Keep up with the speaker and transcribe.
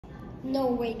No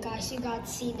way, guys, you gotta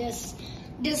see this.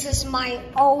 This is my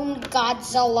own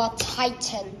Godzilla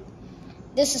Titan.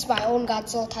 This is my own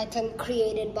Godzilla Titan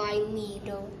created by me,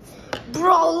 though.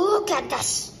 Bro, look at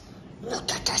this.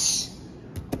 Look at this.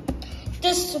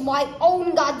 This is my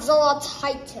own Godzilla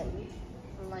Titan.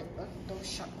 Like those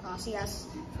sharp claws. He has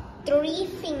 3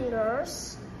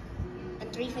 fingers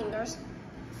and 3 fingers,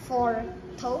 4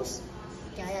 toes.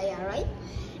 Yeah, right.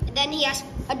 And then he has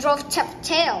a drop-tipped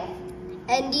tail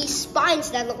and these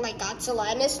spines that look like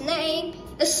Godzilla. And his name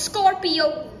is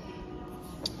Scorpio.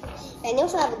 And he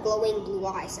also have glowing blue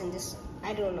eyes. And this,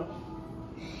 I don't know.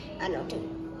 I know too.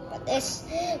 But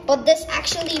this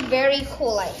actually very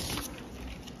cool. Like,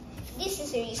 this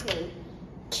is his name,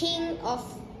 King of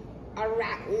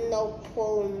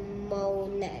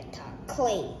Arachnopulmonata,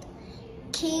 claimed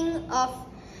King of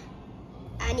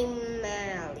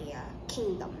Animalia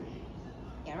Kingdom.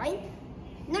 Yeah, right?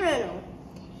 No.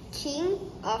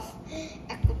 King of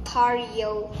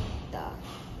Equitario,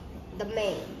 the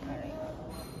main. Alright.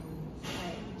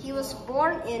 He was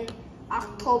born in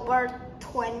October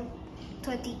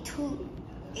 22,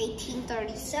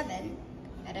 1837,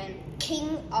 and then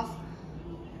King of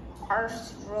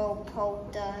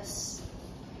Arthropods.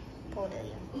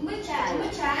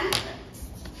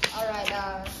 Alright,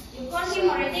 You got him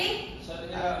already?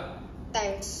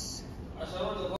 thanks.